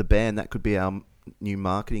for the band. That could be our new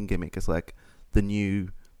marketing gimmick. It's the new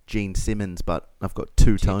Gene Simmons, but I've got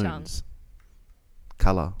two Two-tone. tones,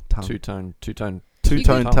 color, tongue, Two-tone. two-tone You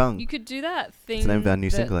could- tongue. You could do that thing. It's the name of our new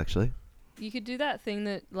that- single, actually. You could do that thing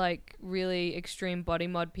that really extreme body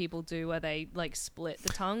mod people do, where they split the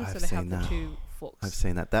tongue, so I've they seen have the that. two forks. I've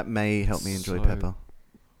seen that. That may help me enjoy So- pepper.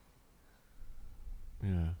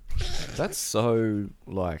 Yeah. That's so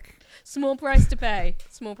Small price to pay.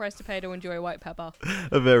 Small price to pay to enjoy white pepper.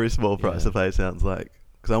 A very small price Yeah. to pay, sounds like.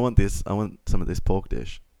 Because I want some of this pork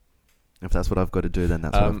dish. If that's what I've got to do, then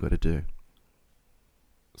that's what I've got to do.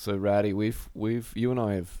 So Rowdy, you and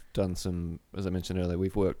I have done some, as I mentioned earlier,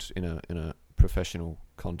 we've worked in a professional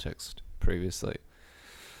context previously.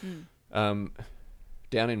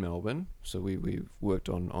 Down in Melbourne, so we've worked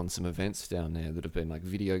on some events down there that have been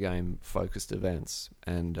video game focused events,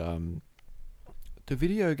 and the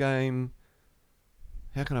video game,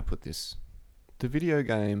 how can I put this? The video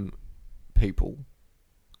game people,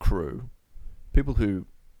 crew, people who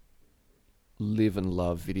live and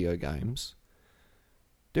love video games,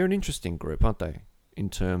 they're an interesting group, aren't they? In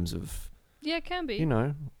terms of, Yeah, it can be. you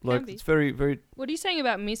know, like be. it's very, very What are you saying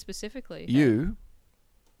about me specifically? you.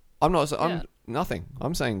 I'm not. I'm Yeah. nothing.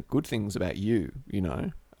 I'm saying good things about you. You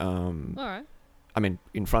know. All right. I mean,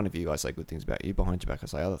 in front of you, I say good things about you. Behind your back, I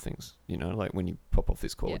say other things. You know, like when you pop off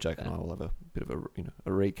this call, Yeah, Jake and fair. I will have a bit of a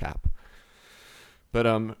recap.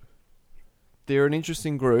 But they're an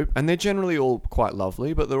interesting group, and they're generally all quite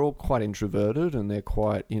lovely, but they're all quite introverted, and they're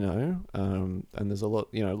quite, and there's a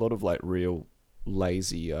lot of like real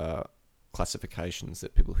lazy classifications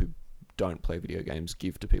that people who don't play video games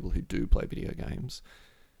give to people who do play video games.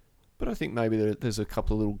 But I think maybe there's a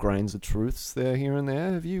couple of little grains of truths there here and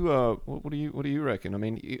there. Have you? What do you reckon? I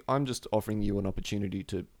mean, I'm just offering you an opportunity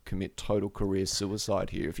to commit total career suicide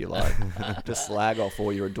here, if you like, to slag off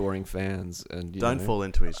all your adoring fans and Don't fall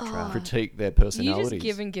into his trap. critique their You personalities. just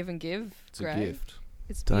give and give and give. It's a Greg. gift.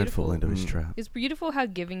 It's Don't beautiful. fall into his Mm. trap. It's beautiful how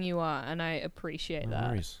giving you are, and I appreciate No that.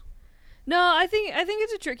 worries. No, I think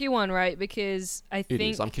it's a tricky one, right? Because I It think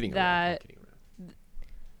is. I'm kidding around. that I'm kidding around.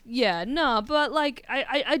 yeah, no, but like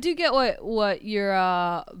I do get what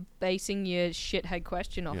you're basing your shithead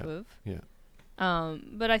question off of. Yeah.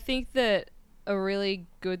 But I think that a really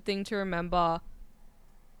good thing to remember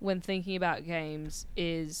when thinking about games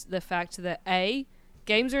is the fact that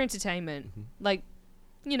games are entertainment. Mm-hmm. Like,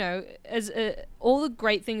 you know, as all the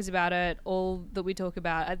great things about it, all that we talk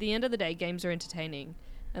about, at the end of the day, games are entertaining,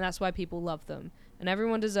 and that's why people love them. And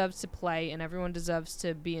everyone deserves to play, and everyone deserves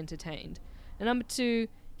to be entertained. And number two,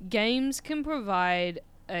 games can provide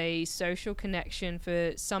a social connection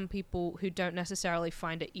for some people who don't necessarily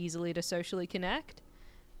find it easily to socially connect.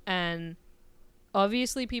 And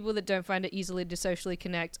obviously people that don't find it easily to socially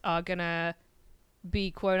connect are gonna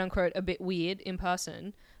be quote unquote a bit weird in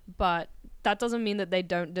person, but that doesn't mean that they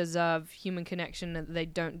don't deserve human connection, and that they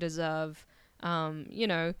don't deserve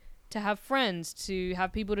to have friends, to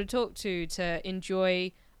have people to talk to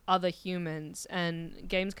enjoy other humans. And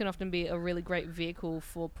games can often be a really great vehicle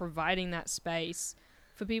for providing that space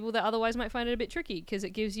for people that otherwise might find it a bit tricky, because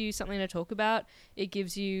it gives you something to talk about. It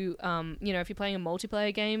gives you, if you're playing a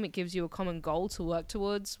multiplayer game, it gives you a common goal to work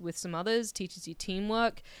towards with some others, teaches you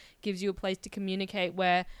teamwork, gives you a place to communicate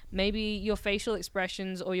where maybe your facial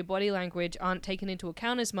expressions or your body language aren't taken into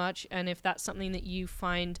account as much. And if that's something that you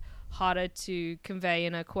find harder to convey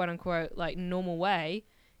in a quote-unquote like normal way,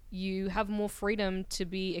 you have more freedom to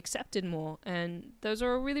be accepted more. And those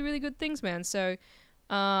are really, really good things, man. So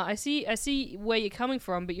I see where you're coming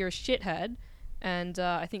from, but you're a shithead, and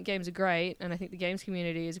I think games are great, and I think the games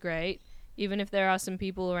community is great, even if there are some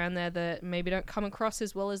people around there that maybe don't come across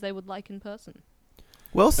as well as they would like in person.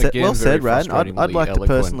 Well said, Again, very Rad. I'd frustratingly like to eloquent.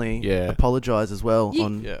 personally Yeah. apologise as well Ye-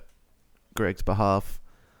 on Yeah. Greg's behalf.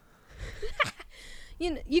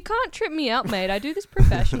 You can't trip me up, mate. I do this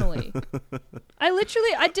professionally.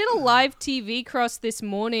 I did a live TV cross this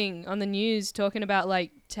morning on the news talking about like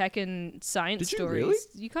tech and science Did you stories. really?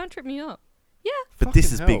 You can't trip me up. Yeah. But this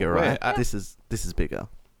Fucking is hell, bigger, where? right? At- This is bigger.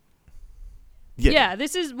 Yeah,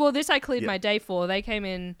 this I cleared Yeah. my day for. They came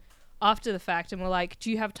in after the fact and were like, "Do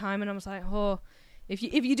you have time?" And I was like, "Oh, if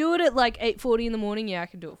you do it at like 8:40 in the morning, yeah, I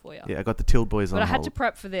can do it for you." Yeah, I got the Tild boys on But I had hold. to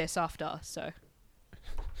prep for this after, so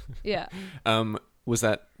yeah.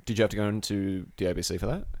 Did you have to go into the ABC for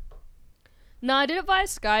that? No, I did it via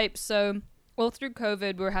Skype. So all through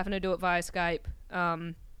COVID, we were having to do it via Skype.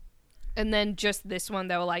 And then just this one,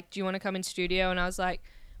 they were like, "Do you want to come in studio?" And I was like,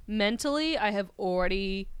 mentally, I have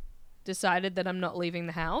already decided that I'm not leaving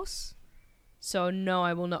the house. So no,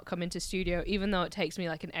 I will not come into studio, even though it takes me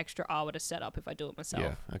like an extra hour to set up if I do it myself.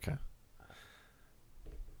 Yeah. Okay.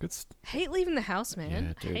 Good. Hate leaving the house, man.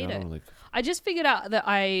 Yeah, dude. Hate I it. don't leave. I just figured out that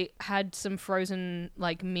I had some frozen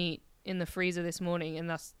like meat in the freezer this morning, and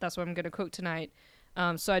that's what I'm gonna cook tonight.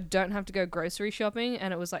 So I don't have to go grocery shopping,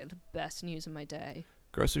 and it was like the best news of my day.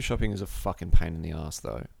 Grocery shopping is a fucking pain in the ass,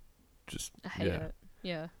 though. Just I hate it.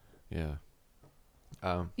 Yeah. Yeah.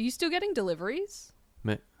 Are you still getting deliveries?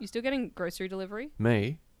 Me? You still getting grocery delivery?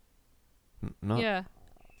 Me? No. Yeah.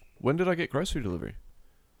 When did I get grocery delivery?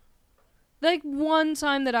 Like one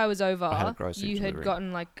time that I was over, I had a grocery you delivery. had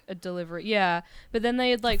gotten like a delivery. Yeah, but then they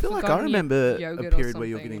had like I feel like I forgotten your remember a yogurt or period where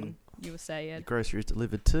you were something, getting and you were Your saying groceries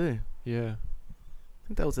delivered too. Yeah. I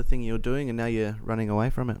think that was the thing you were doing, and now you're running away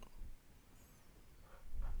from it.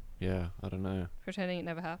 Yeah. I don't know. pretending it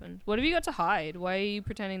never happened. What have you got to hide? Why are you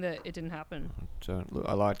pretending that it didn't happen? Don't look.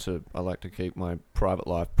 I like to keep my private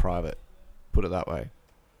life private. Put it that way.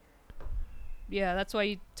 Yeah, that's why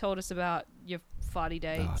you told us about your farty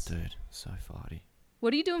dates. Oh, dude, so farty.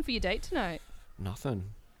 What are you doing for your date tonight?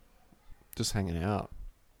 Nothing. Just hanging out.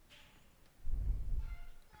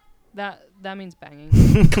 That means banging.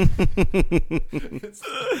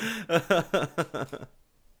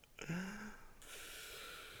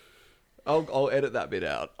 I'll edit that bit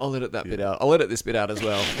out. I'll edit that bit out. I'll edit this bit out as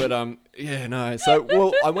well. But yeah, no. So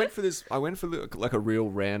well, I went for like a real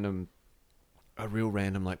random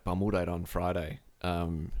like bumble date on Friday.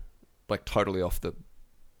 Like totally off the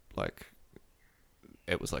like.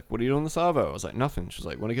 It was like, what are you doing on the Savo? I was like, nothing. She was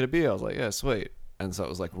like, want to get a beer? I was like, yeah, sweet. And so it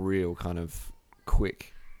was like real kind of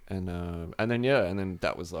quick. And then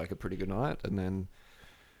that was like a pretty good night. And then,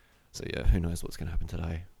 so yeah, who knows what's going to happen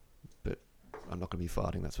today. But I'm not going to be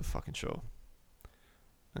farting, that's for fucking sure.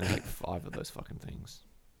 And like 5 of those fucking things.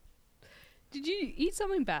 Did you eat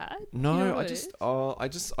something bad? No, You know I what it just, is?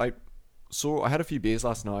 I had a few beers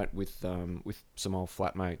last night with some old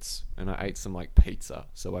flatmates. And I ate some like pizza.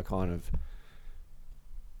 So I kind of...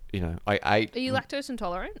 You know, I ate... Are you lactose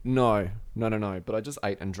intolerant? No. But I just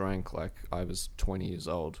ate and drank like I was 20 years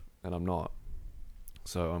old, and I'm not.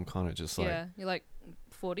 So I'm kind of just like... Yeah, you're like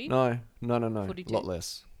 40? No. 42? A lot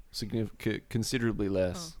less. Considerably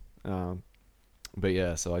less. But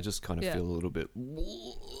yeah, so I just kind of feel a little bit...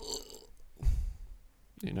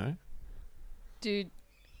 You know? Dude,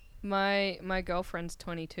 my girlfriend's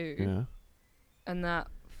 22. Yeah. And that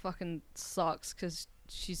fucking sucks because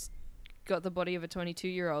she's got the body of a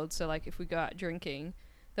 22-year-old. So like if we go out drinking,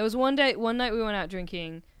 there was one night we went out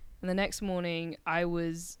drinking, and the next morning I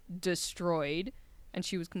was destroyed and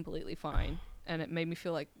she was completely fine, and it made me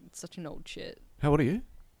feel like such an old shit. How old are you?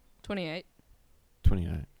 28. 28.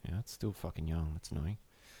 Yeah, that's still fucking young. That's annoying.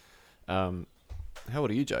 How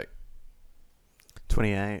old are you, Jake?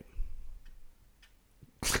 28.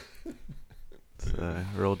 So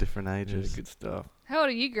we're all different ages. Yeah, good stuff. How old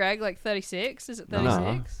are you, Greg? Like 36? Is it No.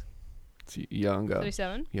 36? It's younger.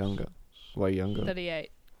 37? Younger. Way younger.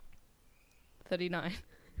 38. 39.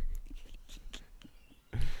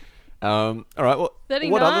 All right. Well,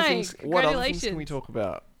 39. What other things can we Congratulations. talk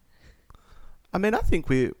about? I mean, I think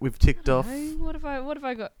we've ticked off No, what have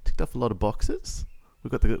I got? ticked off a lot of boxes.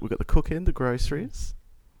 We've got the cooking, the groceries.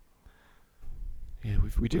 Yeah,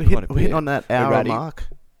 we did We're quite a bit. hitting on that hour Ratty. mark.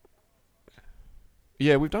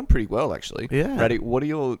 Yeah, we've done pretty well actually. Yeah. Ratty,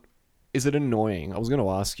 is it annoying? I was going to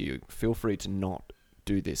ask you. Feel free to not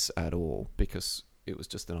do this at all because it was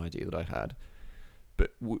just an idea that I had.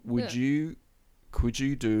 But could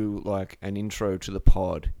you do like an intro to the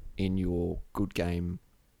pod in your good game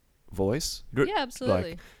voice? Yeah,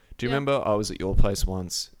 absolutely. Like, do you remember I was at your place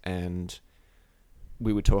once and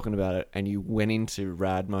we were talking about it and you went into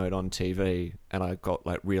rad mode on TV and I got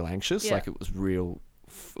like real anxious. Yeah. Like it was real,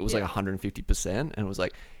 it was like 150% and it was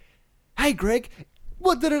like, hey Greg,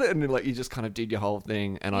 what did it? And like you just kind of did your whole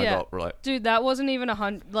thing and I got like, dude, that wasn't even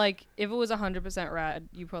 100. Like if it was 100% rad,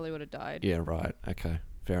 you probably would have died. yeah, right. Okay.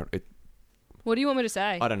 Fair. What do you want me to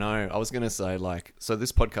say? I don't know. I was going to say like, so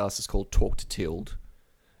this podcast is called Talk to Tild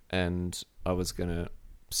and I was going to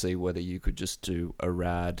see whether you could just do a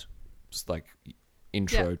rad just like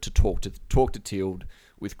intro to talk to Tild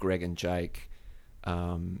with Greg and Jake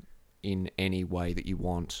in any way that you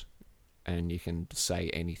want, and you can say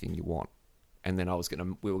anything you want. And then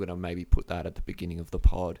we were gonna maybe put that at the beginning of the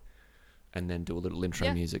pod, and then do a little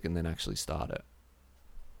intro music, and then actually start it.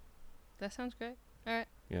 That sounds great. All right.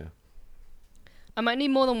 Yeah. I might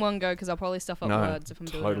need more than one go because I'll probably stuff up words if I'm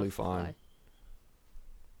doing it. Totally on the fly. fine.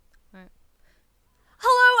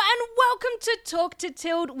 Hello and welcome to Talk to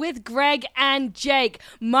Tild with Greg and Jake.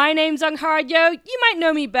 My name's Angharyo. You might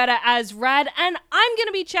know me better as Rad, and I'm going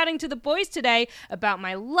to be chatting to the boys today about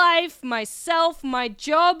my life, myself, my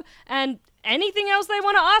job, and anything else they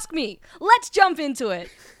want to ask me. Let's jump into it.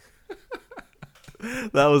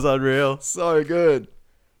 That was unreal. So good.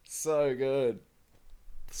 So good.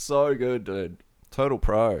 So good, dude. Total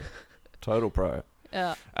pro. Total pro.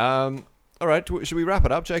 Yeah. All right, should we wrap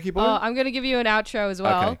it up, Jakey boy? Oh, I'm going to give you an outro as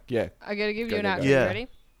well. Okay, yeah. I'm going to give you an Go, outro. go. You Yeah. ready?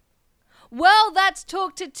 Well, that's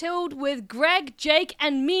Talk to Tild with Greg, Jake,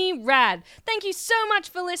 and me, Rad. Thank you so much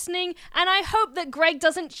for listening, and I hope that Greg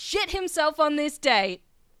doesn't shit himself on this date.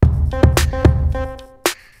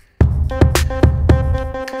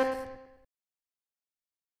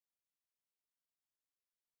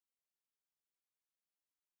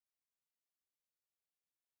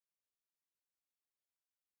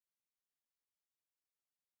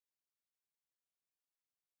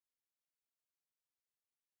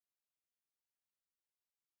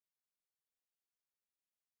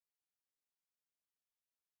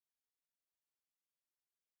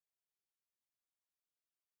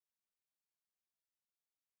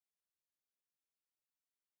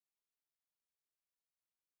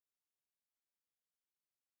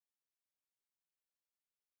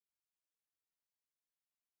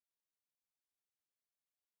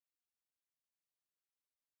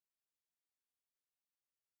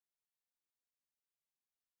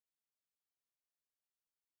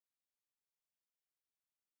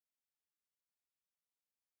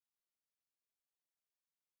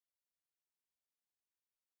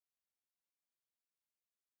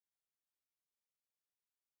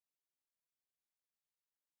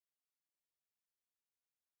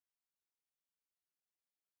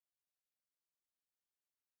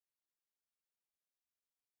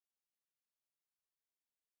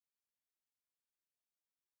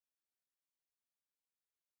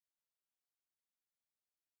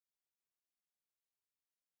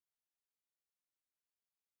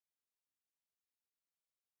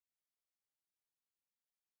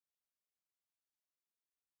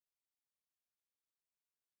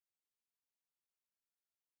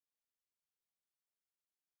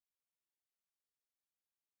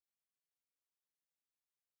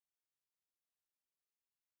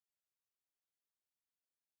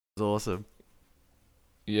 awesome.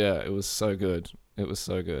 Yeah, it was so good. It was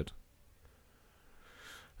so good.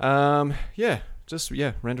 Just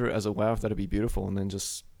render it as a WAV. That'd be beautiful, and then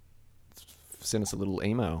just send us a little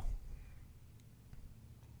email.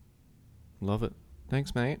 Love it.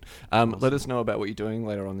 Thanks, mate. Awesome. Let us know about what you're doing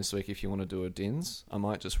later on this week if you want to do a DINS. I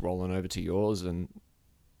might just roll on over to yours and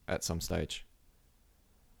at some stage.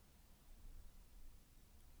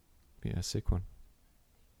 Yeah, sick one.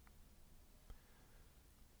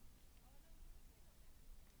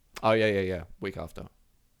 Oh, yeah. Week after.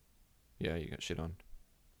 Yeah, you got shit on.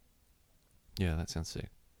 Yeah, that sounds sick.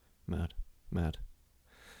 Mad.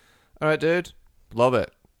 All right, dude. Love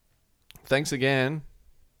it. Thanks again.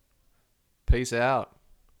 Peace out.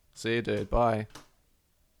 See you, dude. Bye.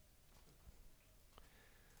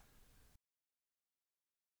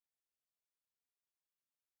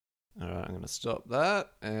 All right, I'm going to stop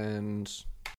that and